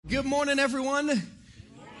Good morning, everyone. Good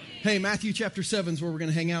morning. Hey, Matthew chapter 7 is where we're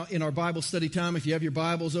going to hang out in our Bible study time. If you have your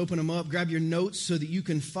Bibles, open them up, grab your notes so that you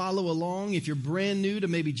can follow along. If you're brand new to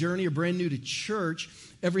maybe Journey or brand new to church,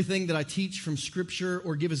 everything that I teach from Scripture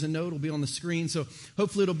or give as a note will be on the screen. So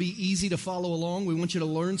hopefully it'll be easy to follow along. We want you to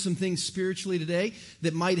learn some things spiritually today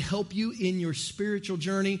that might help you in your spiritual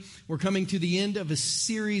journey. We're coming to the end of a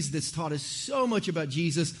series that's taught us so much about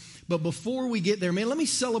Jesus. But before we get there, man, let me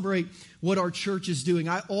celebrate what our church is doing.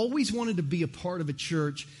 I always wanted to be a part of a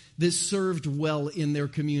church that served well in their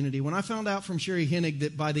community. When I found out from Sherry Hennig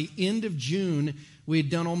that by the end of June, we had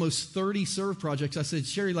done almost 30 serve projects, I said,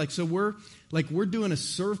 Sherry, so we're doing a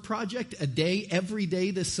serve project a day, every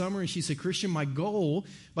day this summer. And she said, Christian, my goal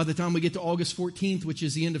by the time we get to August 14th, which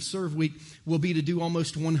is the end of serve week, will be to do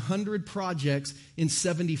almost 100 projects in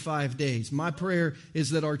 75 days. My prayer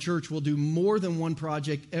is that our church will do more than one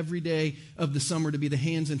project every day of the summer to be the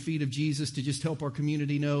hands and feet of Jesus, to just help our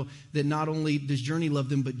community know that not only does Journey love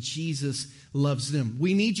them, but Jesus loves them.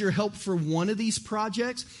 We need your help for one of these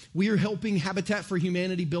projects. We are helping Habitat for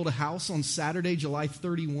Humanity build a house on Saturday, July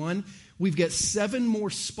 31. We've got 7 more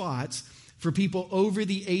spots for people over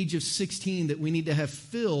the age of 16 that we need to have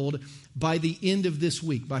filled by the end of this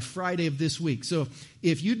week, by Friday of this week. So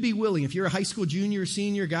if you'd be willing, if you're a high school junior or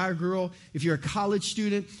senior, guy or girl, if you're a college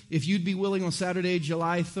student, if you'd be willing on Saturday,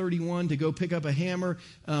 July 31, to go pick up a hammer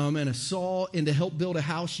and a saw and to help build a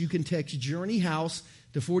house, you can text Journey House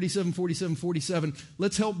to 474747.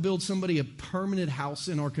 Let's help build somebody a permanent house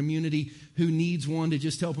in our community who needs one, to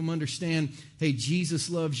just help them understand, hey, Jesus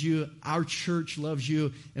loves you, our church loves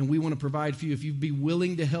you, and we want to provide for you. If you'd be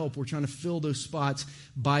willing to help, we're trying to fill those spots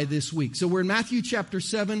by this week. So we're in Matthew chapter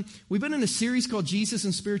 7. We've been in a series called Jesus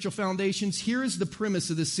and Spiritual Foundations. Here is the premise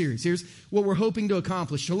of this series. Here's what we're hoping to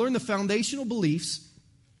accomplish: to learn the foundational beliefs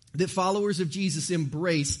that followers of Jesus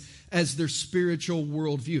embrace as their spiritual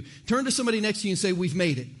worldview. Turn to somebody next to you and say, we've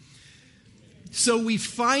made it. So we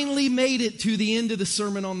finally made it to the end of the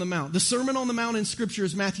Sermon on the Mount. The Sermon on the Mount in Scripture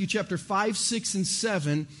is Matthew chapter 5, 6, and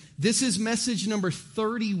 7. This is message number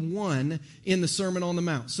 31 in the Sermon on the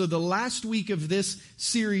Mount. So the last week of this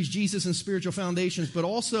series, Jesus and Spiritual Foundations, but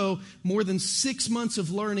also more than 6 months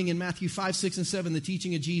of learning in Matthew 5, 6, and 7, the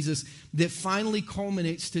teaching of Jesus, that finally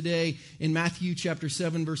culminates today in Matthew chapter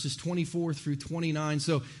 7, verses 24 through 29.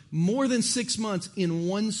 So more than 6 months in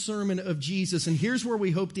one sermon of Jesus. And here's where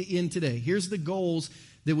we hope to end today. Here's the goals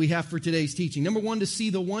that we have for today's teaching. Number one, to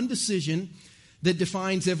see the one decision that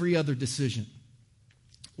defines every other decision.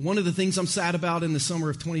 One of the things I'm sad about in the summer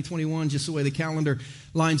of 2021, just the way the calendar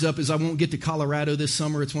lines up, is I won't get to Colorado this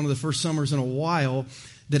summer. It's one of the first summers in a while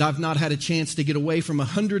that I've not had a chance to get away from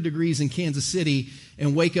 100 degrees in Kansas City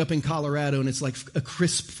and wake up in Colorado and it's like a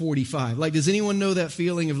crisp 45. Does anyone know that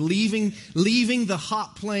feeling of leaving the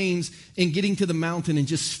hot plains and getting to the mountain and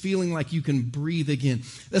just feeling like you can breathe again?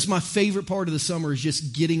 That's my favorite part of the summer, is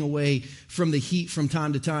just getting away from the heat from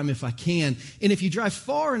time to time if I can. And if you drive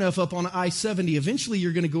far enough up on I-70, eventually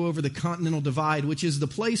you're going to go over the Continental Divide, which is the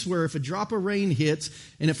place where if a drop of rain hits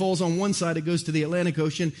and it falls on one side, it goes to the Atlantic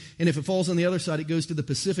Ocean, and if it falls on the other side, it goes to the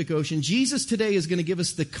Pacific Ocean. Jesus today is going to give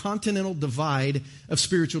us the Continental Divide of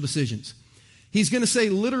spiritual decisions. He's going to say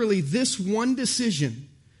literally this one decision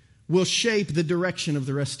will shape the direction of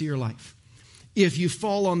the rest of your life. If you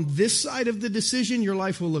fall on this side of the decision, your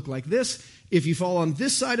life will look like this. If you fall on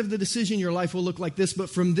this side of the decision, your life will look like this. But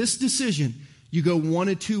from this decision, you go one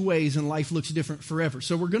of two ways and life looks different forever.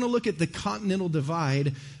 So we're going to look at the Continental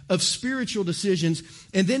Divide of spiritual decisions.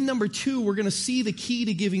 And then number 2, we're going to see the key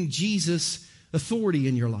to giving Jesus authority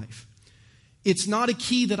in your life. It's not a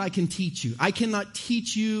key that I can teach you. I cannot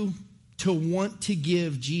teach you to want to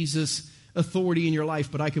give Jesus authority in your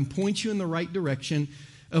life, but I can point you in the right direction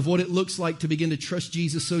of what it looks like to begin to trust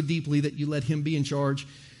Jesus so deeply that you let him be in charge,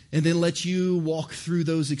 and then let you walk through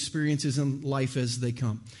those experiences in life as they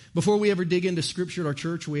come. Before we ever dig into Scripture at our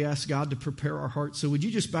church, we ask God to prepare our hearts. So would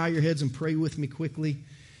you just bow your heads and pray with me quickly?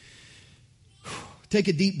 Take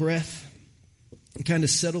a deep breath and kind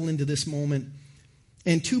of settle into this moment.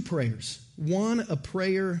 And 2 prayers. One, a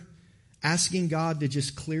prayer asking God to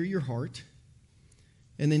just clear your heart.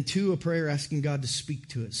 And then 2, a prayer asking God to speak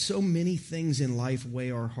to it. So many things in life weigh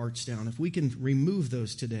our hearts down. If we can remove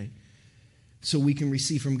those today so we can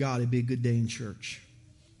receive from God, it'd be a good day in church.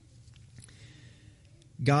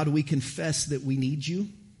 God, we confess that we need you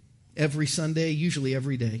every Sunday, usually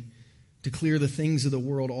every day, to clear the things of the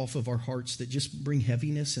world off of our hearts that just bring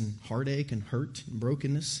heaviness and heartache and hurt and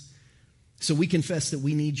brokenness. So we confess that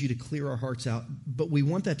we need you to clear our hearts out, but we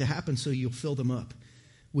want that to happen so you'll fill them up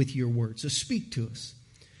with your word. So speak to us.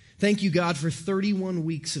 Thank you, God, for 31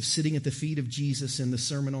 weeks of sitting at the feet of Jesus in the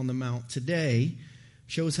Sermon on the Mount. Today,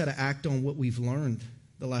 Show us how to act on what we've learned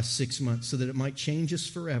the last 6 months so that it might change us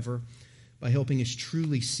forever by helping us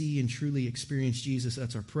truly see and truly experience Jesus.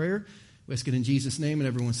 That's our prayer. We ask it in Jesus' name, and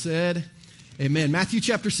everyone said, amen. Matthew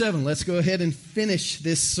chapter 7. Let's go ahead and finish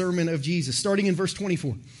this sermon of Jesus, starting in verse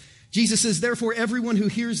 24. Jesus says, therefore, everyone who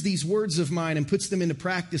hears these words of mine and puts them into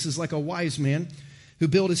practice is like a wise man who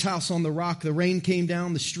built his house on the rock. The rain came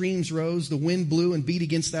down, the streams rose, the wind blew and beat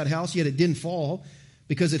against that house, yet it didn't fall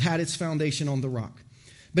because it had its foundation on the rock.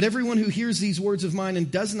 But everyone who hears these words of mine and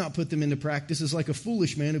does not put them into practice is like a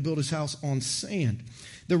foolish man who built his house on sand.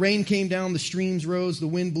 The rain came down, the streams rose, the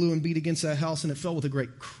wind blew and beat against that house, and it fell with a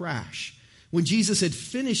great crash. When Jesus had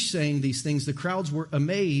finished saying these things, the crowds were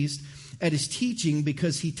amazed at his teaching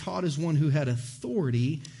because he taught as one who had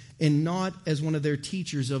authority and not as one of their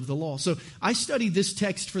teachers of the law. So I studied this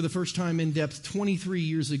text for the first time in depth 23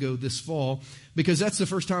 years ago this fall, because that's the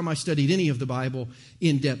first time I studied any of the Bible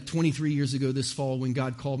in depth 23 years ago this fall when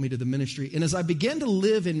God called me to the ministry. And as I began to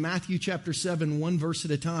live in Matthew chapter 7, one verse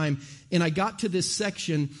at a time, and I got to this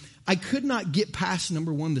section, I could not get past,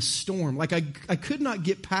 number one, the storm. Like I could not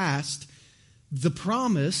get past the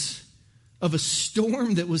promise of a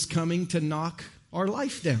storm that was coming to knock our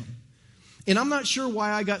life down. And I'm not sure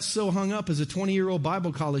why I got so hung up as a 20-year-old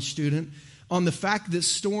Bible college student on the fact that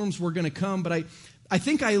storms were going to come, but I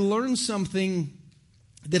think I learned something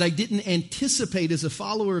that I didn't anticipate as a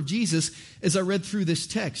follower of Jesus as I read through this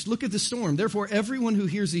text. Look at the storm. Therefore, everyone who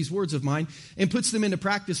hears these words of mine and puts them into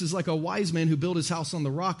practice is like a wise man who built his house on the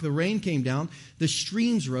rock. The rain came down, the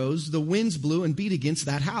streams rose, the winds blew and beat against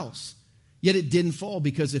that house. Yet it didn't fall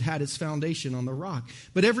because it had its foundation on the rock.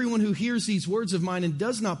 But everyone who hears these words of mine and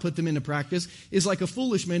does not put them into practice is like a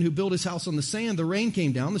foolish man who built his house on the sand. The rain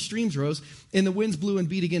came down, the streams rose, and the winds blew and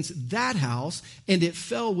beat against that house, and it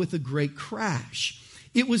fell with a great crash.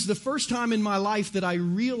 It was the first time in my life that I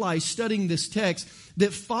realized, studying this text,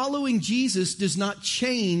 that following Jesus does not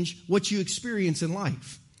change what you experience in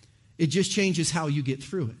life. It just changes how you get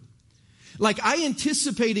through it. Like I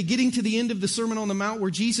anticipated getting to the end of the Sermon on the Mount where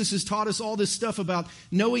Jesus has taught us all this stuff about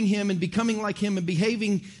knowing him and becoming like him and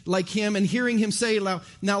behaving like him, and hearing him say,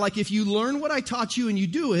 now like if you learn what I taught you and you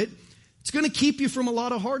do it, it's going to keep you from a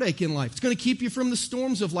lot of heartache in life. It's going to keep you from the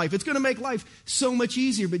storms of life. It's going to make life so much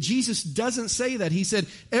easier. But Jesus doesn't say that. He said,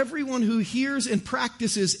 everyone who hears and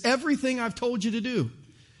practices everything I've told you to do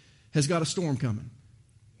has got a storm coming.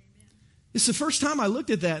 It's the first time I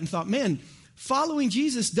looked at that and thought, man, following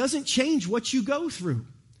Jesus doesn't change what you go through.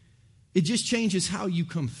 It just changes how you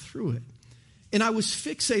come through it. And I was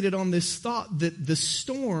fixated on this thought that the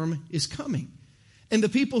storm is coming. And the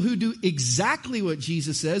people who do exactly what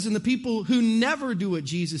Jesus says and the people who never do what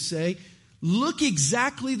Jesus say look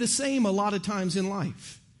exactly the same a lot of times in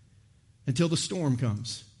life until the storm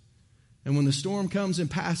comes. And when the storm comes and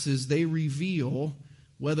passes, they reveal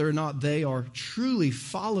whether or not they are truly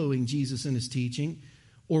following Jesus and his teaching,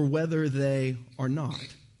 or whether they are not.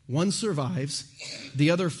 One survives,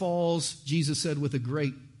 the other falls, Jesus said, with a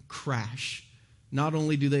great crash. Not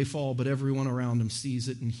only do they fall, but everyone around them sees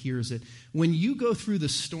it and hears it. When you go through the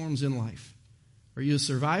storms in life, are you a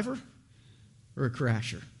survivor or a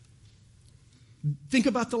crasher? Think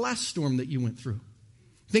about the last storm that you went through.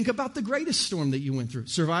 Think about the greatest storm that you went through.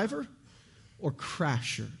 Survivor or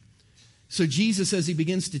crasher? So Jesus, as he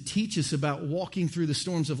begins to teach us about walking through the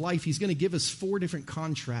storms of life, he's going to give us 4 different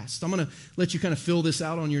contrasts. I'm going to let you kind of fill this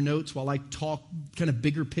out on your notes while I talk kind of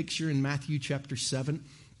bigger picture in Matthew chapter 7.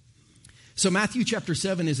 So Matthew chapter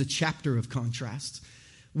 7 is a chapter of contrasts.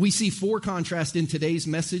 We see 4 contrasts in today's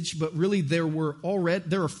message, but really there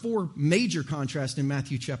are 4 major contrasts in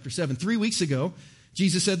Matthew chapter 7. 3 weeks ago,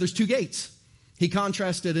 Jesus said there's 2 gates. He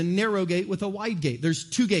contrasted a narrow gate with a wide gate. There's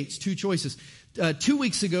 2 gates, 2 choices. 2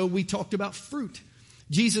 weeks ago, we talked about fruit.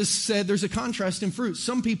 Jesus said there's a contrast in fruit.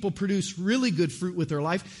 Some people produce really good fruit with their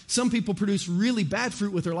life. Some people produce really bad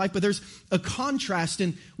fruit with their life. But there's a contrast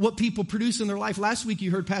in what people produce in their life. Last week,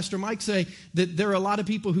 you heard Pastor Mike say that there are a lot of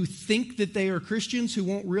people who think that they are Christians who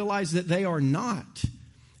won't realize that they are not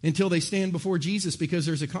until they stand before Jesus, because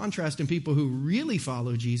there's a contrast in people who really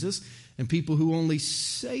follow Jesus and people who only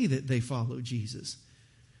say that they follow Jesus.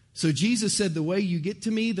 So Jesus said the way you get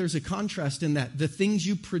to me, there's a contrast in that. The things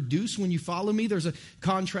you produce when you follow me, there's a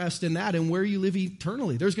contrast in that. And where you live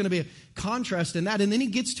eternally, there's going to be a contrast in that. And then he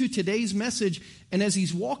gets to today's message, and as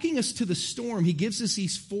he's walking us to the storm, he gives us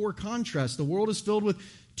these 4 contrasts. The world is filled with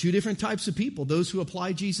 2 different types of people, those who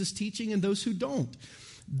apply Jesus' teaching and those who don't.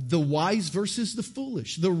 The wise versus the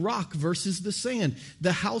foolish, the rock versus the sand,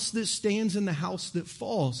 the house that stands and the house that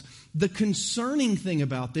falls. The concerning thing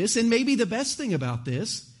about this, and maybe the best thing about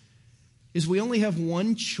this, is we only have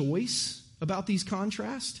one choice about these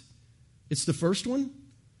contrasts. It's the first one,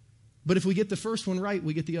 but if we get the first one right,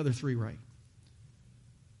 we get the other three right.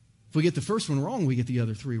 If we get the first one wrong, we get the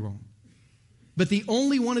other three wrong. But the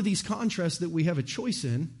only one of these contrasts that we have a choice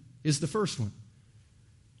in is the first one.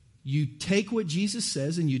 You take what Jesus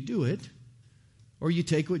says and you do it, or you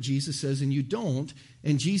take what Jesus says and you don't.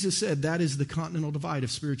 And Jesus said that is the continental divide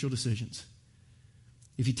of spiritual decisions.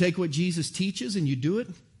 If you take what Jesus teaches and you do it,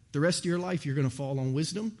 the rest of your life you're going to fall on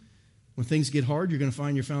wisdom. When things get hard, you're going to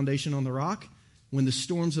find your foundation on the rock. When the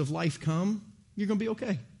storms of life come, you're going to be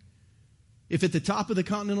okay. If at the top of the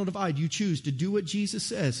continental divide you choose to do what Jesus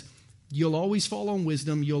says, you'll always fall on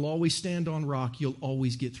wisdom, you'll always stand on rock, you'll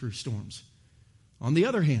always get through storms. On the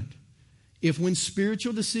other hand, if when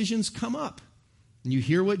spiritual decisions come up, and you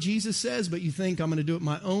hear what Jesus says, but you think, I'm going to do it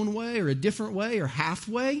my own way or a different way or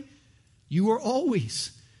halfway, you are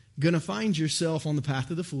always going to find yourself on the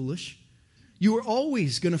path of the foolish. You are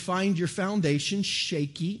always going to find your foundation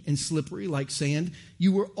shaky and slippery like sand.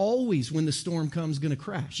 You are always, when the storm comes, going to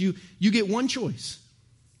crash. You get one choice.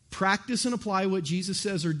 Practice and apply what Jesus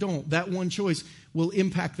says or don't. That one choice will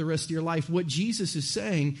impact the rest of your life. What Jesus is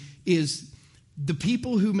saying is the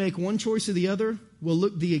people who make one choice or the other will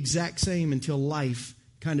look the exact same until life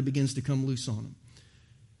kind of begins to come loose on them.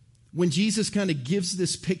 When Jesus kind of gives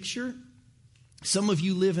this picture, some of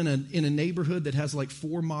you live in a neighborhood that has like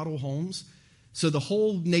 4 model homes. So the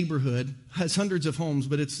whole neighborhood has hundreds of homes,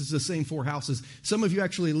 but it's the same 4 houses. Some of you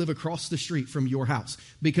actually live across the street from your house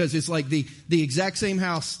because it's like the exact same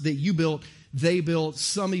house that you built, they built,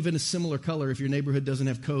 some even a similar color if your neighborhood doesn't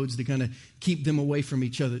have codes to kind of keep them away from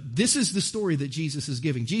each other. This is the story that Jesus is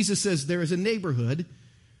giving. Jesus says there is a neighborhood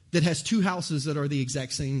that has 2 houses that are the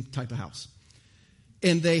exact same type of house.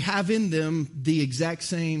 And they have in them the exact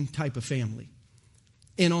same type of family.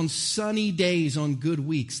 And on sunny days, on good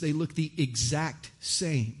weeks, they look the exact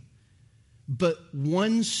same. But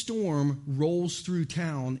one storm rolls through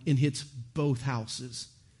town and hits both houses.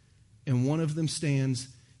 And one of them stands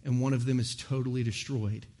and one of them is totally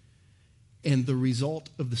destroyed. And the result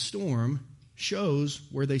of the storm shows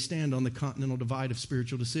where they stand on the continental divide of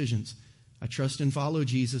spiritual decisions. I trust and follow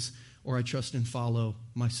Jesus, or I trust and follow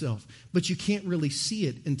myself. But you can't really see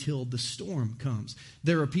it until the storm comes.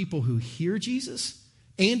 There are people who hear Jesus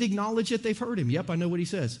and acknowledge that they've heard him. Yep, I know what he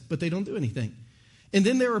says, but they don't do anything. And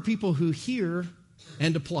then there are people who hear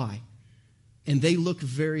and apply, and they look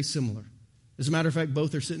very similar. As a matter of fact,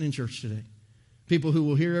 both are sitting in church today. People who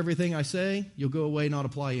will hear everything I say, you'll go away, not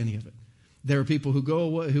apply any of it. There are people who go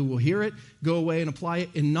away, who will hear it, go away and apply it,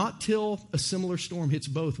 and not till a similar storm hits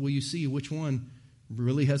both will you see which one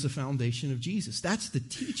really has a foundation of Jesus. That's the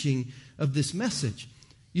teaching of this message.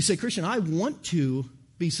 You say, Christian, I want to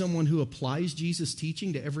be someone who applies Jesus'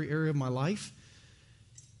 teaching to every area of my life,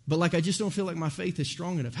 but like I just don't feel like my faith is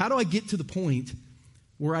strong enough. How do I get to the point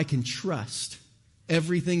where I can trust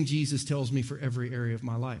everything Jesus tells me for every area of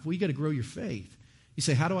my life? Well, you got to grow your faith. You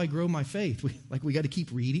say, how do I grow my faith? We got to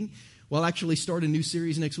keep reading. Well, I'll actually start a new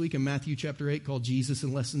series next week in Matthew chapter 8 called Jesus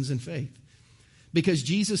and Lessons in Faith. Because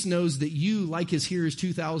Jesus knows that you, like his hearers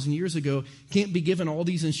 2,000 years ago, can't be given all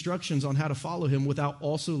these instructions on how to follow him without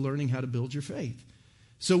also learning how to build your faith.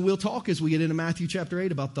 So we'll talk as we get into Matthew chapter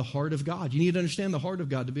 8 about the heart of God. You need to understand the heart of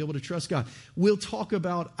God to be able to trust God. We'll talk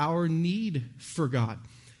about our need for God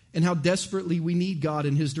and how desperately we need God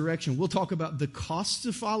in his direction. We'll talk about the costs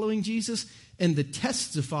of following Jesus and the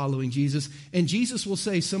tests of following Jesus. And Jesus will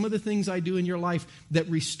say, some of the things I do in your life that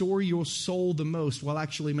restore your soul the most will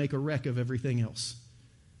actually make a wreck of everything else.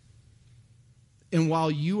 And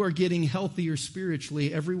while you are getting healthier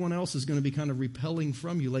spiritually, everyone else is going to be kind of repelling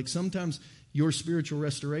from you. Like sometimes your spiritual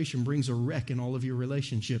restoration brings a wreck in all of your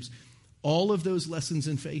relationships. All of those lessons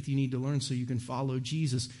in faith you need to learn so you can follow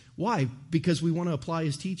Jesus. Why? Because we want to apply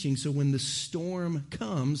his teaching so when the storm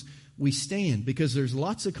comes, we stand. Because there's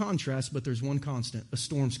lots of contrasts, but there's one constant. A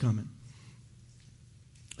storm's coming.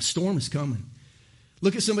 A storm is coming.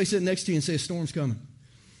 Look at somebody sitting next to you and say, a storm's coming.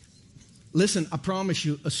 Listen, I promise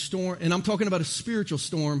you, a storm, and I'm talking about a spiritual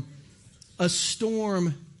storm, a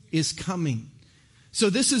storm is coming. So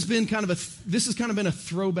this has kind of been a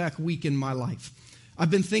throwback week in my life. I've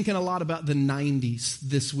been thinking a lot about the 90s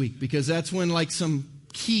this week because that's when like some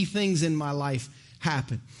key things in my life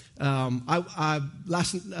happened.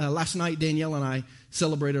 Last night, Danielle and I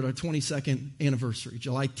celebrated our 22nd anniversary,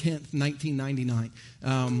 July 10th,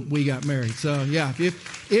 1999. We got married. So yeah,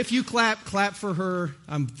 if you clap for her.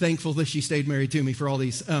 I'm thankful that she stayed married to me for all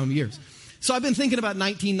these years. So I've been thinking about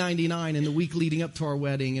 1999 and the week leading up to our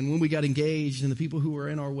wedding and when we got engaged and the people who were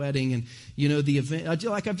in our wedding and, you know, the event.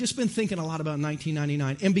 I've just been thinking a lot about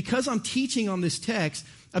 1999. And because I'm teaching on this text,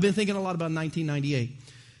 I've been thinking a lot about 1998.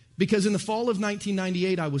 Because in the fall of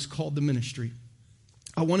 1998, I was called to ministry.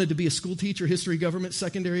 I wanted to be a school teacher, history, government,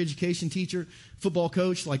 secondary education teacher, football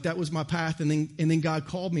coach. Like that was my path. And then God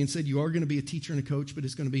called me and said, you are going to be a teacher and a coach, but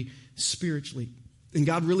it's going to be spiritually. And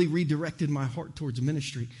God really redirected my heart towards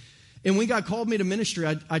ministry. And when God called me to ministry,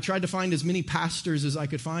 I tried to find as many pastors as I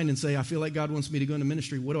could find and say, I feel like God wants me to go into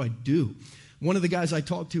ministry. What do I do? One of the guys I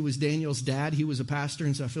talked to was Daniel's dad. He was a pastor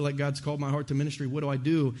and said, I feel like God's called my heart to ministry. What do I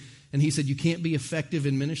do? And he said, you can't be effective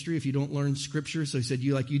in ministry if you don't learn scripture. So he said,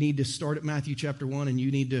 you need to start at Matthew chapter 1 and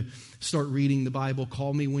you need to start reading the Bible.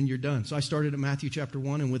 Call me when you're done. So I started at Matthew chapter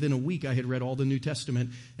 1 and within a week I had read all the New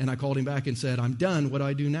Testament and I called him back and said, I'm done. What do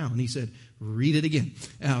I do now? And he said, read it again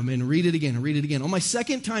and read it again and read it again. On my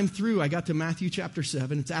second time through, I got to Matthew chapter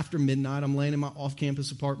 7. It's after midnight. I'm laying in my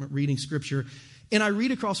off-campus apartment reading scripture. And I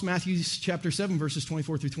read across Matthew chapter 7, verses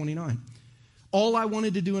 24 through 29. All I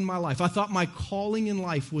wanted to do in my life, I thought my calling in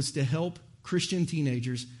life was to help Christian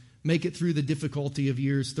teenagers make it through the difficulty of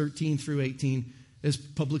years 13 through 18 as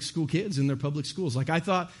public school kids in their public schools. Like I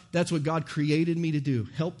thought that's what God created me to do,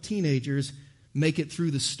 help teenagers make it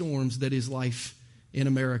through the storms that is life in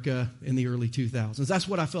America in the early 2000s. That's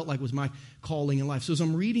what I felt like was my calling in life. So as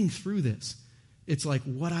I'm reading through this, it's like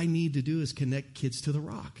what I need to do is connect kids to the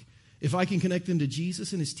rock. If I can connect them to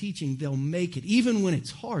Jesus and his teaching, they'll make it. Even when it's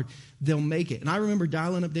hard, they'll make it. And I remember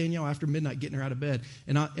dialing up Danielle after midnight, getting her out of bed.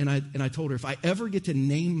 And I told her, if I ever get to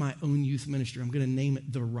name my own youth ministry, I'm going to name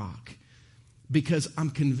it The Rock. Because I'm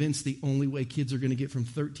convinced the only way kids are going to get from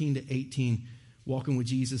 13 to 18 walking with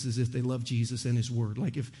Jesus is if they love Jesus and his word.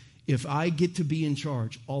 Like if I get to be in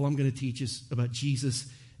charge, all I'm going to teach is about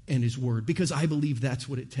Jesus and his word. Because I believe that's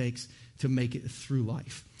what it takes to make it through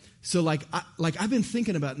life. So I've been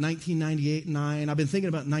thinking about 1998-9. I've been thinking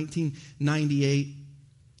about 1998.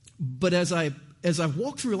 But as I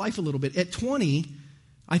walked through life a little bit, at 20,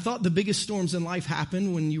 I thought the biggest storms in life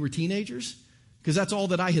happened when you were teenagers because that's all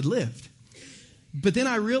that I had lived. But then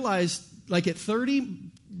I realized, like at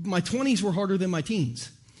 30, my 20s were harder than my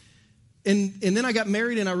teens. And then I got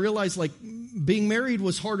married and I realized like being married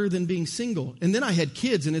was harder than being single. And then I had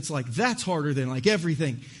kids and it's like that's harder than like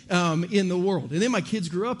everything in the world. And then my kids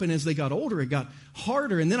grew up and as they got older, it got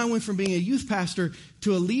harder. And then I went from being a youth pastor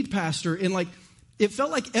to a lead pastor. And like it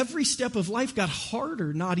felt like every step of life got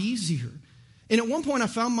harder, not easier. And at one point I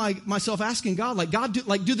found myself asking God, like, God,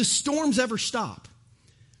 do the storms ever stop?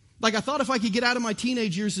 Like I thought if I could get out of my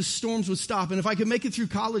teenage years, the storms would stop. And if I could make it through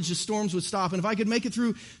college, the storms would stop. And if I could make it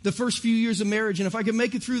through the first few years of marriage, and if I could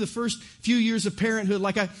make it through the first few years of parenthood,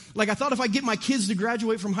 like I thought if I get my kids to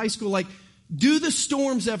graduate from high school, like, do the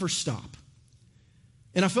storms ever stop?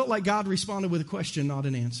 And I felt like God responded with a question, not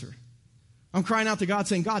an answer. I'm crying out to God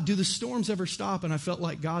saying, God, do the storms ever stop? And I felt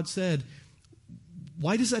like God said,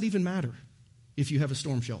 why does that even matter if you have a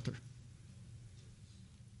storm shelter?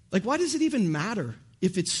 Like, why does it even matter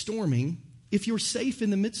if it's storming, if you're safe in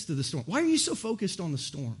the midst of the storm? Why are you so focused on the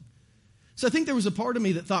storm? So I think there was a part of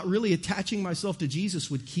me that thought really attaching myself to Jesus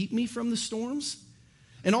would keep me from the storms.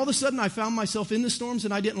 And all of a sudden I found myself in the storms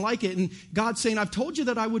and I didn't like it. And God saying, I've told you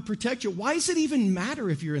that I would protect you. Why does it even matter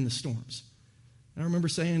if you're in the storms? And I remember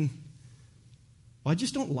saying, well, I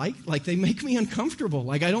just don't like they make me uncomfortable.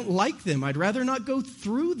 Like I don't like them. I'd rather not go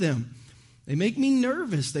through them. They make me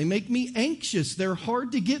nervous. They make me anxious. They're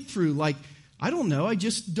hard to get through. Like, I don't know. I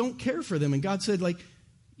just don't care for them. And God said, like,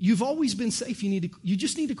 you've always been safe. You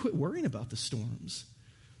just need to quit worrying about the storms.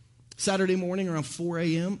 Saturday morning around 4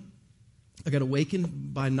 a.m., I got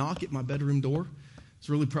awakened by a knock at my bedroom door. It's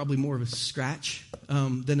really probably more of a scratch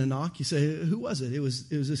than a knock. You say, who was it? It was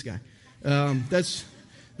this guy.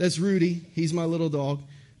 That's Rudy. He's my little dog.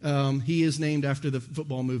 He is named after the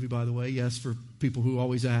football movie, by the way. Yes, for people who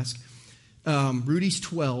always ask. Rudy's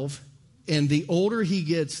 12. And the older he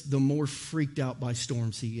gets, the more freaked out by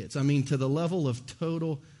storms he gets. I mean, to the level of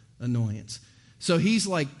total annoyance. So he's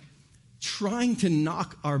like trying to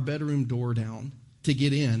knock our bedroom door down to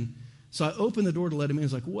get in. So I opened the door to let him in. I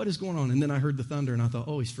was like, what is going on? And then I heard the thunder and I thought,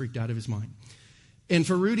 oh, he's freaked out of his mind. And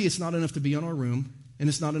for Rudy, it's not enough to be in our room and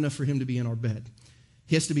it's not enough for him to be in our bed.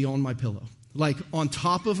 He has to be on my pillow. Like on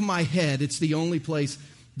top of my head, it's the only place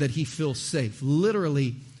that he feels safe.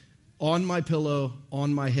 Literally on my pillow,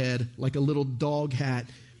 on my head, like a little dog hat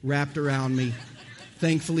wrapped around me.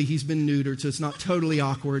 Thankfully, he's been neutered, so it's not totally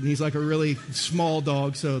awkward. And he's like a really small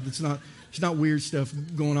dog, so there's not weird stuff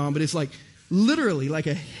going on. But it's like literally like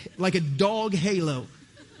a dog halo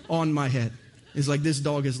on my head. It's like this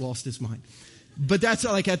dog has lost his mind. But that's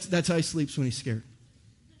how he sleeps when he's scared.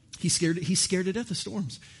 He's scared to death of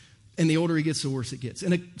storms. And the older he gets, the worse it gets.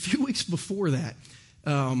 And a few weeks before that,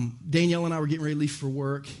 Danielle and I were getting ready to leave for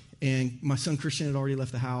work. And my son Christian had already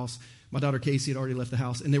left the house. My daughter Casey had already left the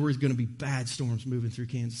house, and there was going to be bad storms moving through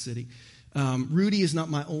Kansas City. Rudy is not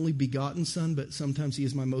my only begotten son, but sometimes he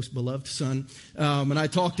is my most beloved son. And I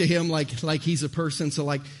talk to him like he's a person. So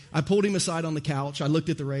like I pulled him aside on the couch. I looked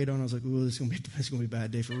at the radar and I was like, "Ooh, this is gonna be a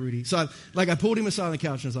bad day for Rudy." So I pulled him aside on the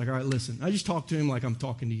couch and I was like, "All right, listen." I just talked to him like I'm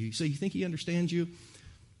talking to you. So you think he understands you?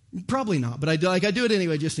 Probably not, but I do it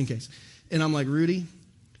anyway just in case. And I'm like, "Rudy,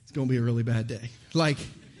 it's gonna be a really bad day." Like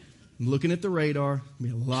I'm looking at the radar. Be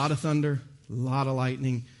a lot of thunder, a lot of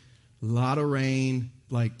lightning, a lot of rain.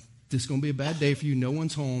 Like, this is going to be a bad day for you. No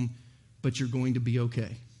one's home, but you're going to be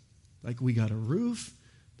okay. Like, we got a roof.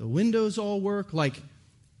 The windows all work. Like,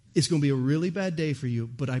 it's going to be a really bad day for you,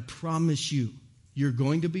 but I promise you, you're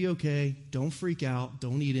going to be okay. Don't freak out.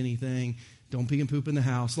 Don't eat anything. Don't pee and poop in the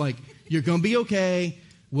house. Like, you're going to be okay.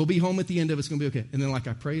 We'll be home at the end of it. It's going to be okay. And then, like,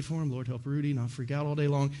 I prayed for him. Lord, help Rudy not freak out all day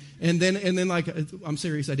long. And then, like, I'm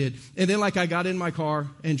serious, I did. And then, like, I got in my car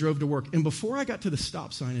and drove to work. And before I got to the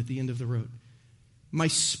stop sign at the end of the road, my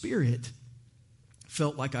spirit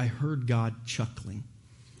felt like I heard God chuckling.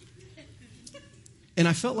 And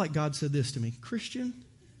I felt like God said this to me, "Christian,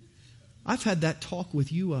 I've had that talk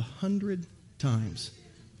with you 100 times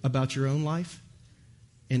about your own life,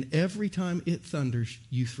 and every time it thunders,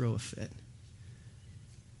 you throw a fit.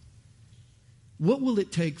 What will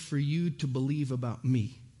it take for you to believe about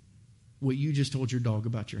me what you just told your dog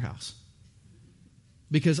about your house?"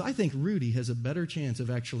 Because I think Rudy has a better chance of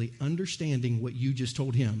actually understanding what you just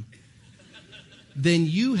told him than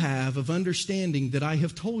you have of understanding that I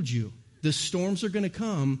have told you. The storms are going to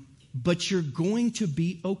come, but you're going to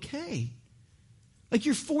be okay. Like,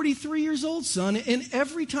 you're 43 years old, son, and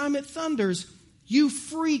every time it thunders, you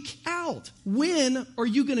freak out. When are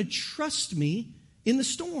you going to trust me in the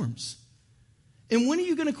storms? And when are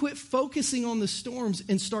you going to quit focusing on the storms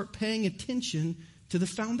and start paying attention to the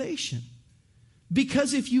foundation?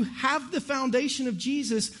 Because if you have the foundation of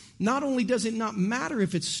Jesus, not only does it not matter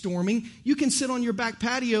if it's storming, you can sit on your back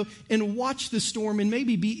patio and watch the storm and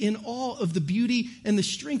maybe be in awe of the beauty and the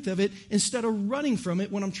strength of it instead of running from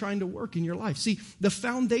it when I'm trying to work in your life. See, the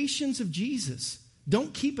foundations of Jesus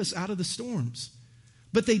don't keep us out of the storms,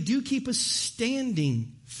 but they do keep us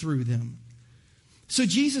standing through them. So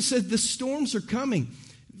Jesus said the storms are coming.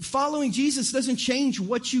 Following Jesus doesn't change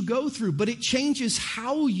what you go through, but it changes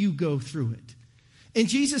how you go through it. And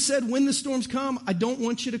Jesus said, when the storms come, I don't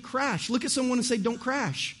want you to crash. Look at someone and say, don't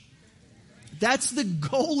crash. That's the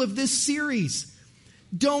goal of this series.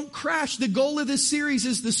 Don't crash. The goal of this series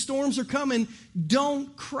is the storms are coming.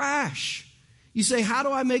 Don't crash. You say, how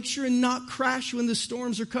do I make sure and not crash when the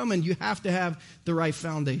storms are coming? You have to have the right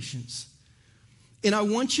foundations. And I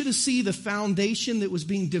want you to see the foundation that was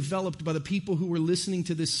being developed by the people who were listening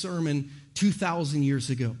to this sermon 2,000 years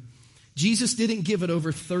ago. Jesus didn't give it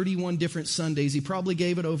over 31 different Sundays. He probably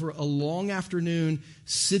gave it over a long afternoon,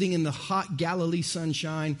 sitting in the hot Galilee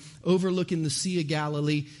sunshine, overlooking the Sea of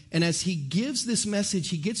Galilee. And as he gives this message,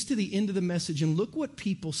 he gets to the end of the message, and look what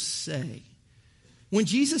people say. When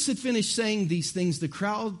Jesus had finished saying these things, the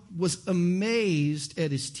crowd was amazed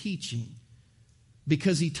at his teaching,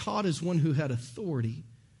 because he taught as one who had authority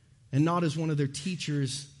and not as one of their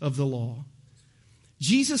teachers of the law.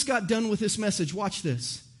 Jesus got done with this message. Watch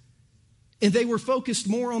this. And they were focused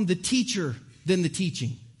more on the teacher than the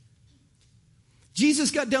teaching. Jesus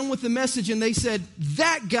got done with the message and they said,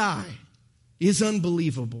 that guy is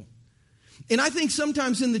unbelievable. And I think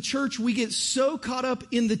sometimes in the church we get so caught up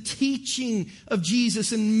in the teaching of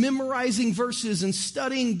Jesus and memorizing verses and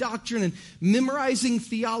studying doctrine and memorizing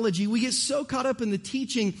theology. We get so caught up in the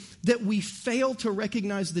teaching that we fail to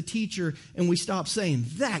recognize the teacher, and we stop saying,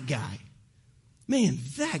 that guy, man,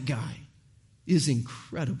 that guy is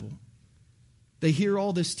incredible. They hear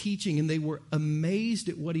all this teaching and they were amazed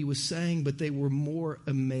at what he was saying, but they were more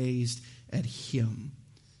amazed at him.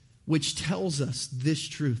 Which tells us this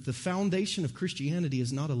truth. The foundation of Christianity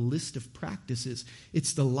is not a list of practices.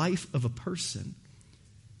 It's the life of a person.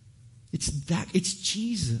 It's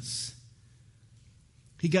Jesus.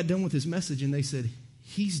 He got done with his message and they said,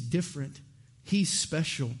 he's different. He's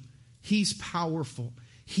special. He's powerful.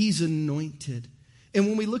 He's anointed. And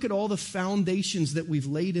when we look at all the foundations that we've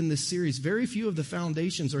laid in this series, very few of the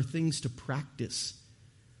foundations are things to practice,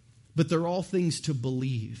 but they're all things to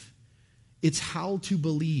believe. It's how to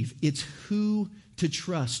believe. It's who to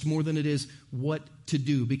trust more than it is what to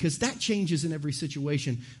do, because that changes in every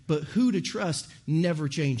situation. But who to trust never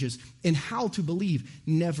changes, and how to believe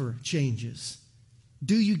never changes.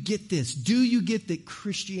 Do you get this? Do you get that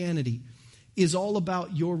Christianity is all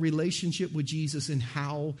about your relationship with Jesus and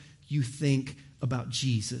how you think about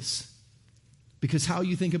Jesus? Because how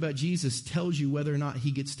you think about Jesus tells you whether or not he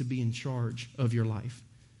gets to be in charge of your life.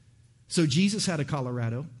 So Jesus had a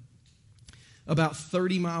Colorado about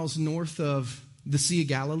 30 miles north of the Sea of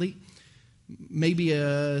Galilee, maybe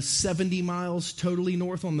 70 miles totally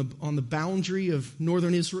north on the boundary of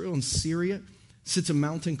northern Israel and Syria, sits a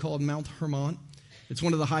mountain called Mount Hermon. It's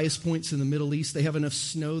one of the highest points in the Middle East. They have enough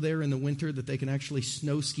snow there in the winter that they can actually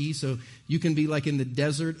snow ski. So you can be like in the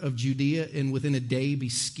desert of Judea and within a day be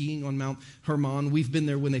skiing on Mount Hermon. We've been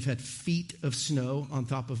there when they've had feet of snow on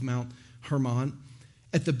top of Mount Hermon.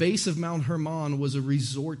 At the base of Mount Hermon was a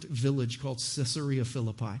resort village called Caesarea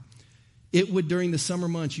Philippi. It would, during the summer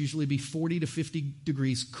months, usually be 40 to 50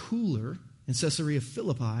 degrees cooler in Caesarea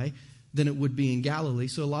Philippi than it would be in Galilee.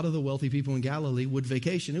 So a lot of the wealthy people in Galilee would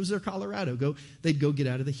vacation. It was their Colorado. They'd go get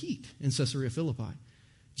out of the heat in Caesarea Philippi.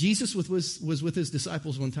 Jesus was with his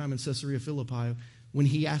disciples one time in Caesarea Philippi when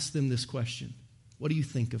he asked them this question: what do you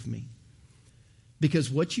think of me?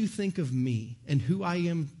 Because what you think of me and who I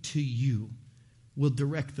am to you will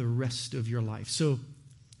direct the rest of your life. So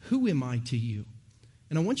who am I to you?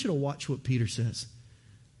 And I want you to watch what Peter says.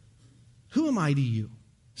 Who am I to you?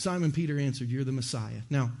 Simon Peter answered, you're the Messiah.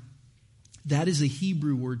 Now, that is a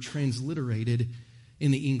Hebrew word transliterated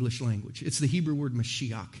in the English language. It's the Hebrew word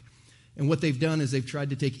Mashiach. And what they've done is they've tried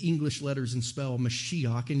to take English letters and spell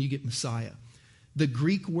Mashiach, and you get Messiah. The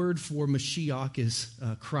Greek word for Mashiach is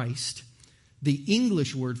Christ. The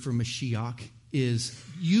English word for Mashiach is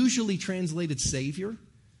usually translated Savior,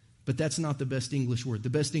 but that's not the best English word. The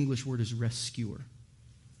best English word is rescuer.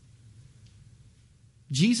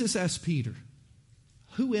 Jesus asked Peter,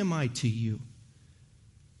 who am I to you?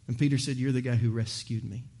 And Peter said, you're the guy who rescued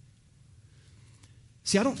me.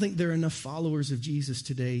 See, I don't think there are enough followers of Jesus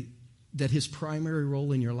today that his primary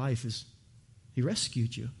role in your life is he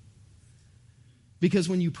rescued you. Because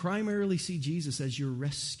when you primarily see Jesus as your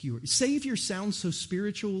rescuer, Savior sounds so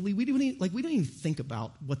spiritually, we don't even think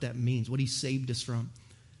about what that means, what he saved us from.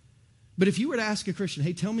 But if you were to ask a Christian,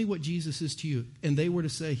 hey, tell me what Jesus is to you, and they were to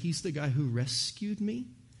say, he's the guy who rescued me,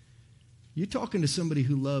 you're talking to somebody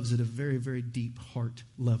who loves at a very, very deep heart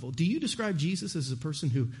level. Do you describe Jesus as a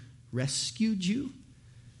person who rescued you?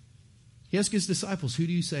 He asked his disciples, who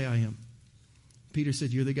do you say I am? Peter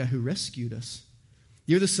said, you're the guy who rescued us.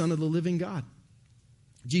 You're the Son of the living God.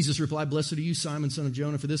 Jesus replied, blessed are you, Simon, son of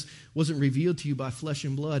Jonah, for this wasn't revealed to you by flesh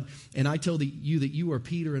and blood. And I tell you that you are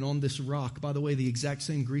Peter, and on this rock, by the way, the exact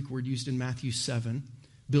same Greek word used in Matthew 7,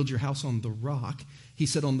 build your house on the rock. He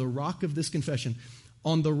said, on the rock of this confession,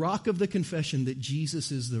 on the rock of the confession that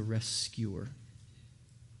Jesus is the rescuer,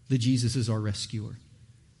 that Jesus is our rescuer.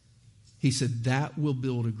 He said, that will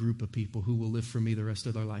build a group of people who will live for me the rest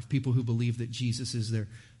of their life, people who believe that Jesus is their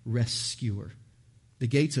rescuer. The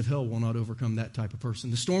gates of hell will not overcome that type of person.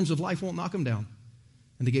 The storms of life won't knock them down,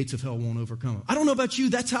 and the gates of hell won't overcome them. I don't know about you,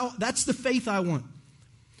 that's the faith I want.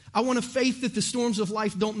 I want a faith that the storms of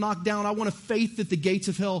life don't knock down. I want a faith that the gates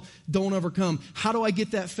of hell don't overcome. How do I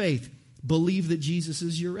get that faith? Believe that Jesus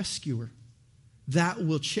is your rescuer. That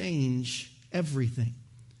will change everything.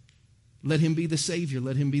 Let him be the Savior.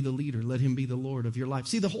 Let him be the leader. Let him be the Lord of your life.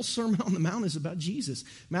 See, the whole Sermon on the Mount is about Jesus.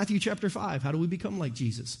 Matthew chapter 5, how do we become like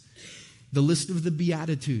Jesus? The list of the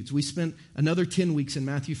Beatitudes. We spent another 10 weeks in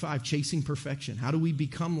Matthew 5 chasing perfection. How do we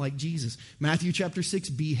become like Jesus? Matthew chapter 6,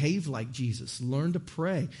 behave like Jesus. Learn to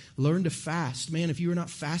pray. Learn to fast. Man, if you are not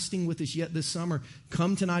fasting with us yet this summer,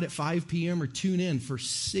 come tonight at 5 p.m. or tune in for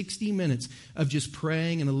 60 minutes of just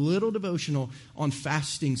praying and a little devotional on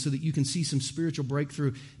fasting so that you can see some spiritual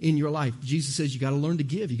breakthrough in your life. Jesus says you got to learn to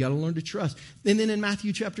give. You got to learn to trust. And then in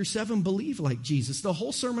Matthew chapter 7, believe like Jesus. The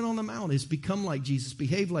whole Sermon on the Mount is become like Jesus,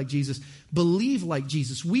 behave like Jesus, believe like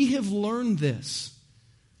Jesus. We have learned this.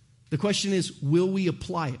 The question is, will we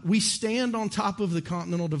apply it? We stand on top of the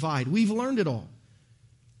continental divide. We've learned it all.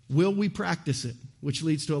 Will we practice it? Which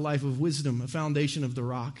leads to a life of wisdom, a foundation of the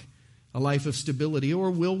rock, a life of stability.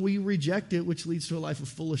 Or will we reject it, which leads to a life of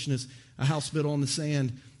foolishness, a house built on the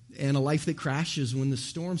sand, and a life that crashes when the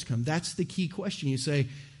storms come? That's the key question. You say,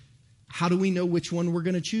 how do we know which one we're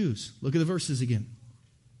going to choose? Look at the verses again.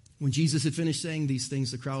 When Jesus had finished saying these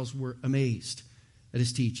things, the crowds were amazed at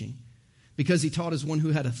his teaching, because he taught as one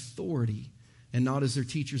who had authority and not as their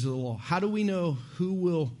teachers of the law. How do we know who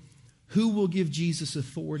will give Jesus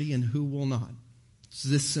authority and who will not? It's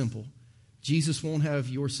this simple. Jesus won't have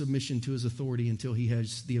your submission to his authority until he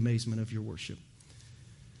has the amazement of your worship.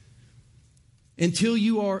 Until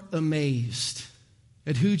you are amazed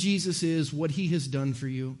at who Jesus is, what he has done for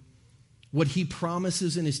you, what he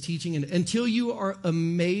promises in his teaching, and until you are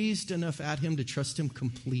amazed enough at him to trust him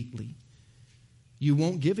completely, you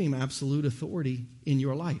won't give him absolute authority in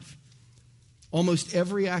your life. Almost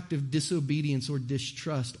every act of disobedience or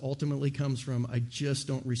distrust ultimately comes from, I just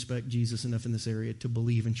don't respect Jesus enough in this area to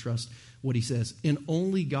believe and trust what he says. And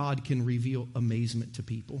only God can reveal amazement to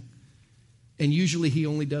people. And usually he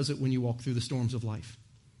only does it when you walk through the storms of life.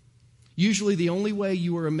 Usually the only way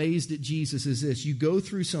you are amazed at Jesus is this. You go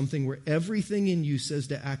through something where everything in you says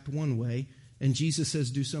to act one way, and Jesus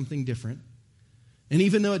says do something different. And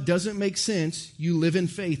even though it doesn't make sense, you live in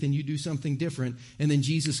faith and you do something different, and then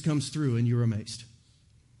Jesus comes through and you're amazed.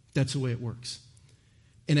 That's the way it works.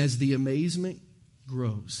 And as the amazement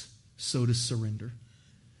grows, so does surrender.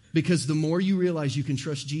 Because the more you realize you can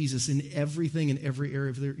trust Jesus in everything, in every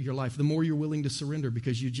area of your life, the more you're willing to surrender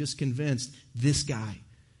because you're just convinced this guy,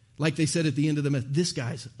 like they said at the end of the message, this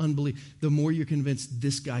guy's unbelievable. The more you're convinced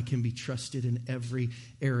this guy can be trusted in every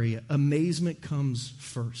area. Amazement comes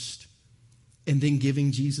first. And then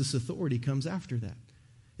giving Jesus authority comes after that.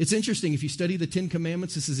 It's interesting, if you study the Ten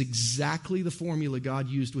Commandments, this is exactly the formula God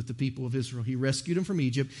used with the people of Israel. He rescued them from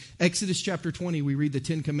Egypt. Exodus chapter 20, we read the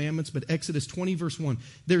Ten Commandments, but Exodus 20 verse 1,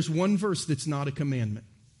 there's one verse that's not a commandment.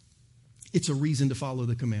 It's a reason to follow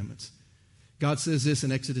the commandments. God says this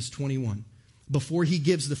in Exodus 21. Before he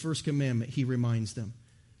gives the first commandment, he reminds them,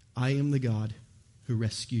 I am the God who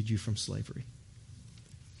rescued you from slavery.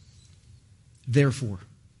 Therefore,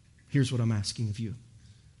 here's what I'm asking of you.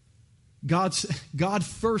 God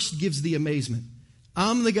first gives the amazement.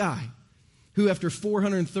 I'm the guy who, after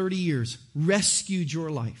 430 years, rescued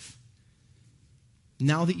your life.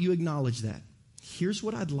 Now that you acknowledge that, here's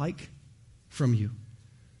what I'd like from you.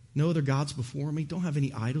 No other gods before me. Don't have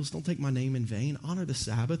any idols. Don't take my name in vain. Honor the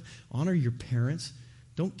Sabbath. Honor your parents.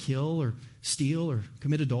 Don't kill or steal or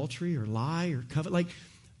commit adultery or lie or covet. Like,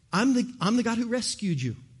 I'm the God who rescued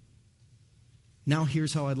you. Now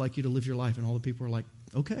here's how I'd like you to live your life. And all the people are like,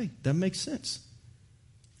 okay, that makes sense.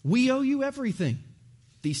 We owe you everything.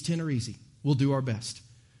 These 10 are easy. We'll do our best.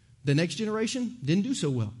 The next generation didn't do so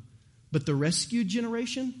well. But the rescued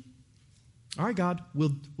generation, all right, God,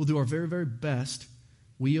 we'll do our very, very best.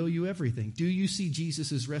 We owe you everything. Do you see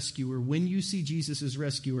Jesus as rescuer? When you see Jesus as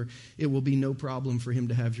rescuer, it will be no problem for him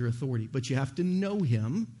to have your authority. But you have to know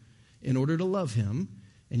him in order to love him.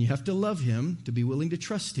 And you have to love him to be willing to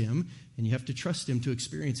trust him. And you have to trust him to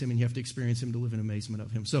experience him. And you have to experience him to live in amazement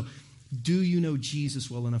of him. So do you know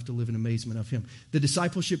Jesus well enough to live in amazement of him? The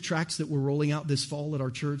discipleship tracks that we're rolling out this fall at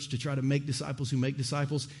our church to try to make disciples who make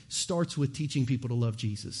disciples starts with teaching people to love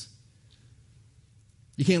Jesus.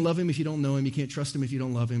 You can't love him if you don't know him. You can't trust him if you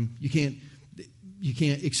don't love him. You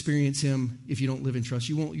can't experience him if you don't live in trust.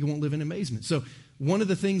 You won't live in amazement. So one of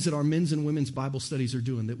the things that our men's and women's Bible studies are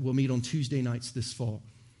doing that we'll meet on Tuesday nights this fall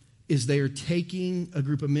is they are taking a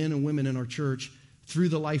group of men and women in our church through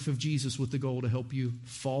the life of Jesus with the goal to help you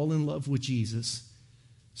fall in love with Jesus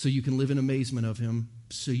so you can live in amazement of him,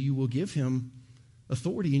 so you will give him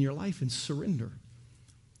authority in your life and surrender.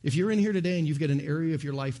 If you're in here today and you've got an area of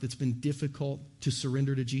your life that's been difficult to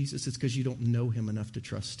surrender to Jesus, it's because you don't know him enough to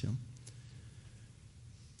trust him.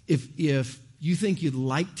 If you think you'd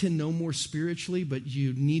like to know more spiritually, but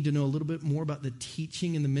you need to know a little bit more about the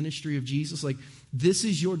teaching and the ministry of Jesus, like this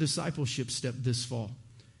is your discipleship step this fall.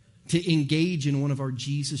 To engage in one of our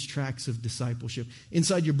Jesus tracks of discipleship.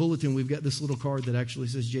 Inside your bulletin, we've got this little card that actually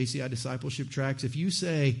says JCI Discipleship Tracks. If you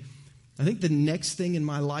say, I think the next thing in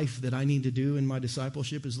my life that I need to do in my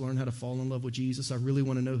discipleship is learn how to fall in love with Jesus. I really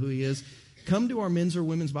want to know who he is. Come to our men's or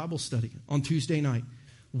women's Bible study on Tuesday night.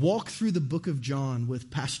 Walk through the book of John with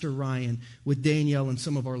Pastor Ryan, with Danielle and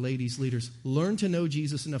some of our ladies leaders. Learn to know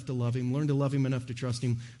Jesus enough to love him. Learn to love him enough to trust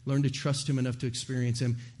him. Learn to trust him enough to experience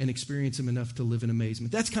him and experience him enough to live in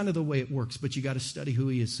amazement. That's kind of the way it works, but you got to study who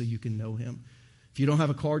he is so you can know him. If you don't have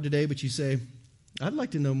a card today, but you say, I'd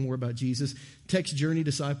like to know more about Jesus, text Journey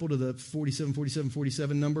Disciple to the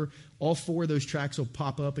 474747 number. All 4 of those tracks will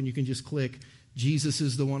pop up and you can just click. Jesus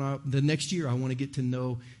is the one, the next year I want to get to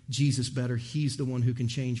know Jesus better. He's the one who can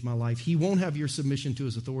change my life. He won't have your submission to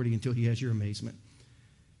his authority until he has your amazement.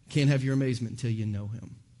 Can't have your amazement until you know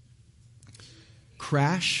him.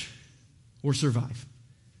 Crash or survive.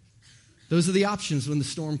 Those are the options when the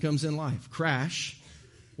storm comes in life. Crash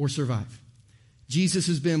or survive. Jesus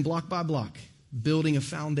has been block by block building a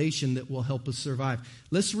foundation that will help us survive.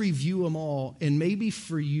 Let's review them all. And maybe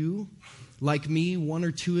for you, like me, 1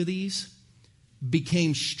 or 2 of these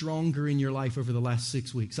became stronger in your life over the last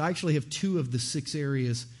 6 weeks. I actually have 2 of the 6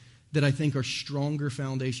 areas that I think are stronger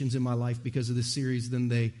foundations in my life because of this series than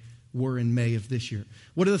they were in May of this year.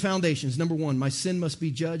 What are the foundations? Number 1, my sin must be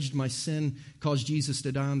judged. My sin caused Jesus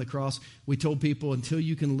to die on the cross. We told people until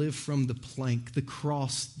you can live from the plank, the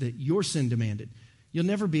cross that your sin demanded, you'll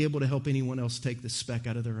never be able to help anyone else take the speck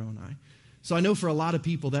out of their own eye. So I know for a lot of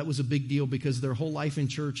people that was a big deal because their whole life in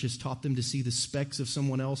church has taught them to see the specks of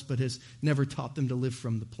someone else, but has never taught them to live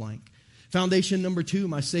from the plank. Foundation number 2,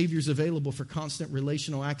 my Savior's available for constant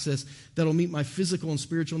relational access that'll meet my physical and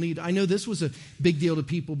spiritual need. I know this was a big deal to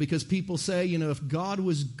people because people say, if God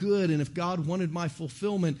was good and if God wanted my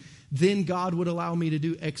fulfillment, then God would allow me to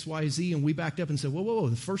do X, Y, Z. And we backed up and said, whoa,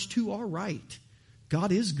 the first 2 are right.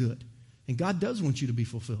 God is good, and God does want you to be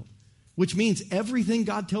fulfilled, which means everything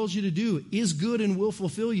God tells you to do is good and will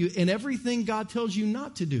fulfill you, and everything God tells you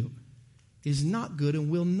not to do is not good and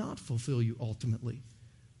will not fulfill you ultimately.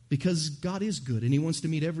 Because God is good, and He wants to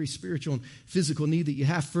meet every spiritual and physical need that you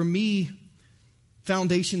have. For me,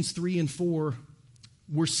 foundations 3 and 4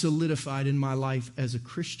 were solidified in my life as a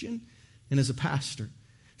Christian and as a pastor.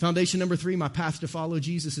 Foundation number 3, my path to follow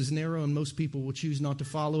Jesus is narrow, and most people will choose not to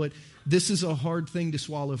follow it. This is a hard thing to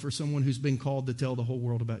swallow for someone who's been called to tell the whole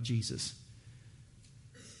world about Jesus.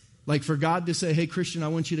 Like for God to say, hey, Christian, I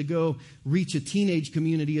want you to go reach a teenage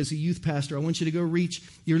community as a youth pastor. I want you to go reach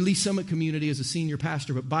your Lee Summit community as a senior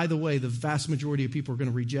pastor. But by the way, the vast majority of people are going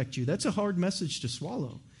to reject you. That's a hard message to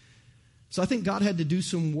swallow. So I think God had to do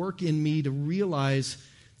some work in me to realize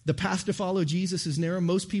the path to follow Jesus is narrow.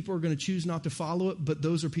 Most people are going to choose not to follow it, but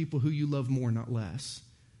those are people who you love more, not less.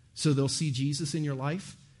 So they'll see Jesus in your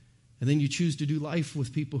life. And then you choose to do life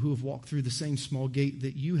with people who have walked through the same small gate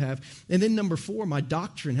that you have. And then number 4, my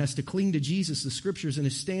doctrine has to cling to Jesus, the Scriptures, and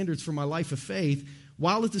His standards for my life of faith,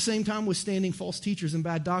 while at the same time withstanding false teachers and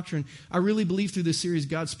bad doctrine. I really believe through this series,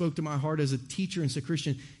 God spoke to my heart as a teacher and as a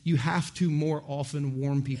Christian, you have to more often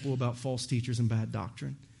warn people about false teachers and bad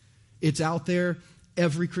doctrine. It's out there.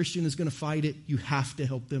 Every Christian is going to fight it. You have to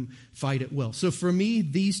help them fight it well. So for me,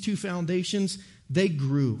 these 2 foundations, they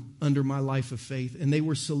grew under my life of faith, and they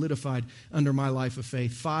were solidified under my life of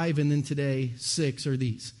faith. 5, and then today, 6 are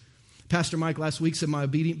these. Pastor Mike last week said, my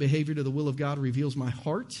obedient behavior to the will of God reveals my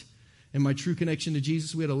heart and my true connection to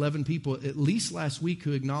Jesus. We had 11 people, at least last week,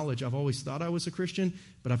 who acknowledge, I've always thought I was a Christian,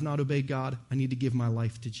 but I've not obeyed God. I need to give my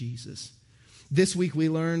life to Jesus. This week we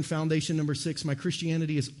learned foundation number 6, my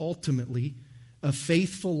Christianity is ultimately a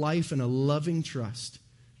faithful life and a loving trust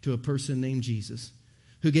to a person named Jesus,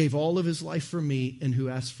 who gave all of His life for me and who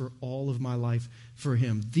asked for all of my life for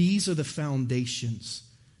Him. These are the foundations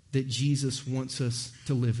that Jesus wants us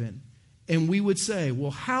to live in. And we would say, well,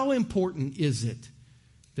 how important is it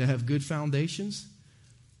to have good foundations?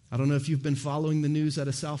 I don't know if you've been following the news out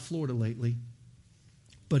of South Florida lately,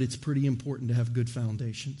 but it's pretty important to have good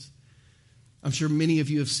foundations. I'm sure many of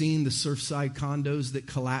you have seen the Surfside condos that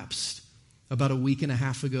collapsed about a week and a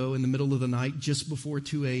half ago in the middle of the night, just before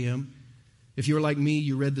 2 a.m. If you're like me,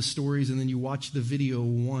 you read the stories and then you watched the video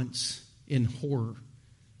once in horror,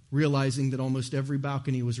 realizing that almost every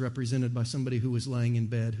balcony was represented by somebody who was laying in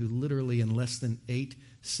bed, who literally in less than 8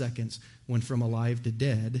 seconds went from alive to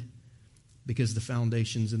dead because the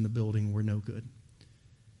foundations in the building were no good.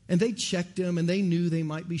 And they checked them, and they knew they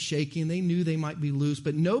might be shaky, and they knew they might be loose,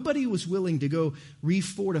 but nobody was willing to go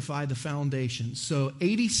refortify the foundation. So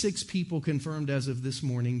 86 people confirmed as of this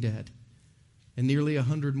morning dead, and nearly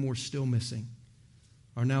 100 more still missing,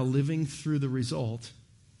 are now living through the result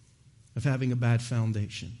of having a bad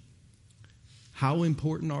foundation. How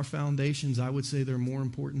important are foundations? I would say they're more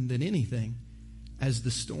important than anything as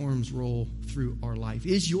the storms roll through our life.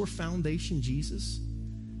 Is your foundation Jesus?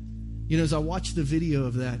 As I watched the video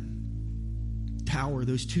of that tower,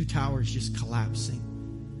 those 2 towers just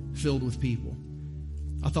collapsing, filled with people,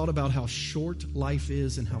 I thought about how short life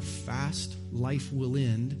is and how fast life will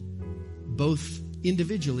end, both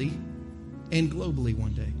individually and globally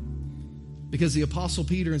one day. Because the Apostle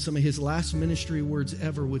Peter, in some of his last ministry words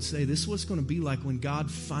ever, would say this is what's going to be like when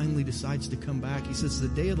God finally decides to come back. He says the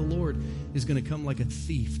day of the Lord is going to come like a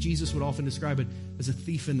thief. Jesus would often describe it as a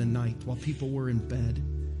thief in the night while people were in bed.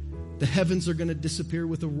 The heavens are going to disappear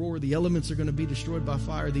with a roar. The elements are going to be destroyed by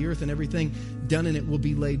fire. The earth and everything done in it will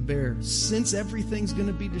be laid bare. Since everything's going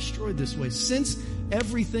to be destroyed this way, since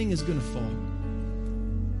everything is going to fall,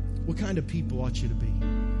 what kind of people ought you to be?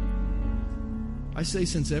 I say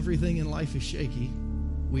since everything in life is shaky,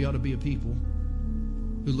 we ought to be a people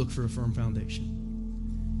who look for a firm foundation.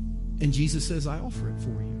 And Jesus says, I offer it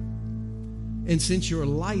for you. And since your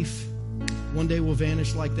life one day will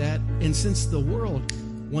vanish like that, and since the world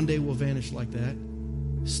one day will vanish like that,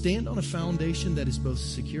 stand on a foundation that is both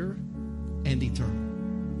secure and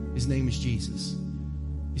eternal. His name is Jesus.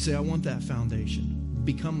 You say, I want that foundation.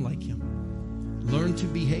 Become like Him. Learn to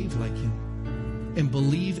behave like Him. And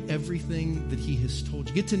believe everything that He has told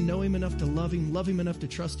you. Get to know Him enough to love Him enough to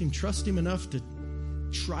trust Him enough to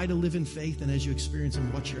try to live in faith. And as you experience Him,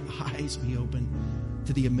 watch your eyes be open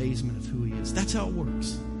to the amazement of who He is. That's how it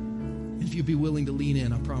works. And if you'll be willing to lean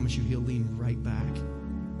in, I promise you he'll lean right back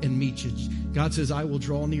and meet you. God says, I will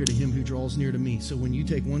draw near to him who draws near to me. So when you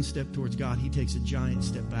take one step towards God, he takes a giant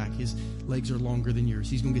step back. His legs are longer than yours.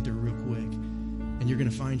 He's going to get there real quick. And you're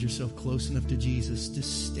going to find yourself close enough to Jesus to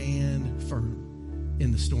stand firm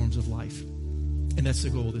in the storms of life. And that's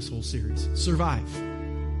the goal of this whole series. Survive.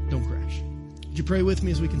 Don't crash. Would you pray with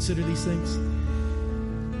me as we consider these things?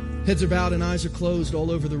 Heads are bowed and eyes are closed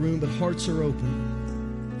all over the room, but hearts are open.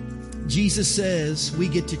 Jesus says we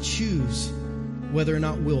get to choose whether or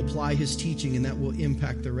not we'll apply his teaching, and that will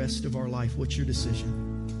impact the rest of our life. What's your decision?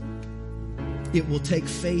 It will take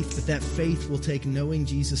faith, but that faith will take knowing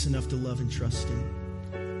Jesus enough to love and trust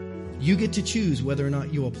him. You get to choose whether or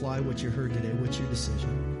not you apply what you heard today. What's your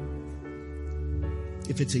decision?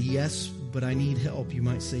 If it's a yes, but I need help, you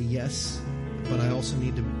might say yes, but I also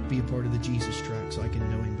need to be a part of the Jesus track so I can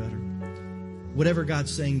know him better. Whatever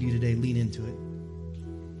God's saying to you today, lean into it.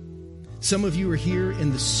 Some of you are here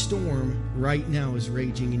and the storm right now is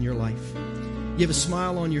raging in your life. You have a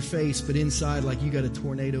smile on your face, but inside like you got a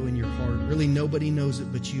tornado in your heart. Really nobody knows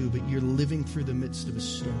it but you, but you're living through the midst of a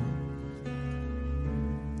storm.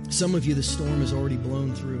 Some of you, the storm has already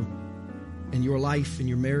blown through, and your life and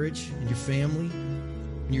your marriage and your family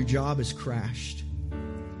and your job has crashed.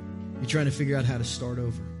 You're trying to figure out how to start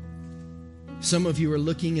over. Some of you are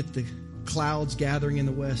looking at the clouds gathering in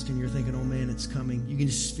the west and you're thinking, oh man, it's coming. You can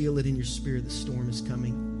just feel it in your spirit. The storm is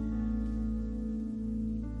coming.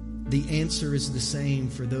 The answer is the same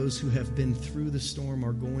for those who have been through the storm,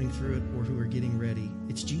 are going through it, or who are getting ready.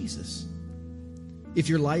 It's Jesus. If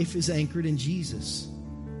your life is anchored in Jesus,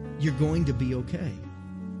 you're going to be okay.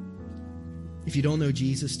 If you don't know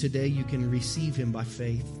Jesus today, you can receive him by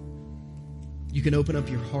faith. You can open up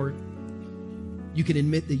your heart. You can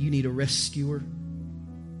admit that you need a rescuer.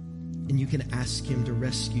 And you can ask him to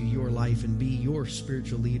rescue your life and be your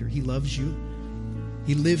spiritual leader. He loves you.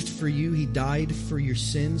 He lived for you. He died for your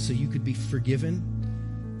sins so you could be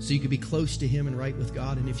forgiven, so you could be close to him and right with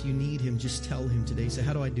God. And if you need him, just tell him today. Say,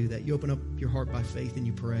 how do I do that? You open up your heart by faith and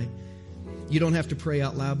you pray. You don't have to pray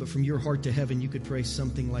out loud, but from your heart to heaven, you could pray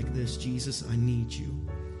something like this: Jesus, I need you.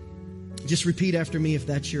 Just repeat after me if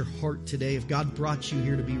that's your heart today. If God brought you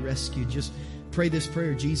here to be rescued, just pray this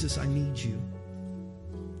prayer: Jesus, I need you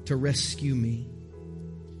to rescue me.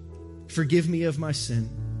 Forgive me of my sin.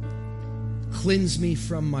 Cleanse me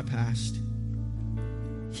from my past.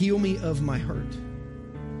 Heal me of my hurt.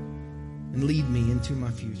 And lead me into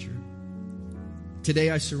my future. Today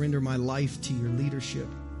I surrender my life to your leadership.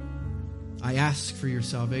 I ask for your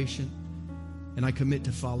salvation, and I commit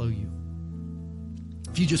to follow you.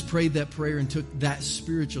 If you just prayed that prayer and took that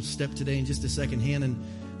spiritual step today, in just a second, Hannah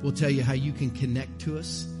will tell you how you can connect to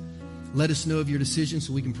us. Let us know of your decision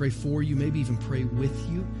so we can pray for you, maybe even pray with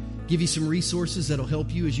you. Give you some resources that'll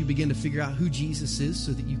help you as you begin to figure out who Jesus is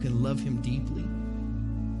so that you can love him deeply.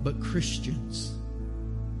 But Christians,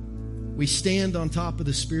 we stand on top of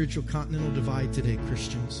the spiritual continental divide today,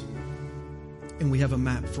 Christians, and we have a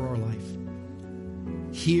map for our life.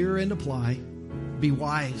 Hear and apply. Be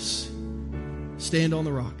wise. Stand on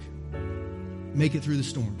the rock. Make it through the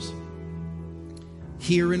storms.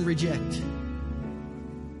 Hear and reject.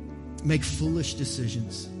 Make foolish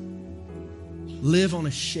decisions. Live on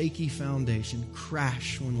a shaky foundation.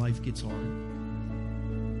 Crash when life gets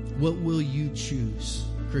hard. What will you choose,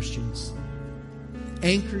 Christians?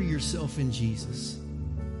 Anchor yourself in Jesus.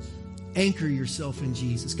 Anchor yourself in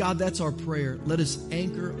Jesus. God, that's our prayer. Let us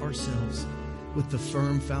anchor ourselves with the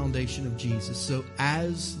firm foundation of Jesus. So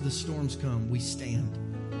as the storms come, we stand.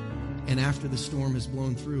 And after the storm has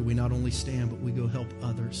blown through, we not only stand, but we go help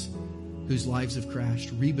others whose lives have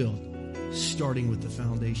crashed rebuild, starting with the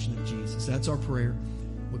foundation of Jesus. That's our prayer.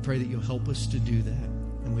 We pray that you'll help us to do that.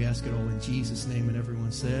 And we ask it all in Jesus' name. And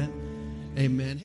everyone said, amen.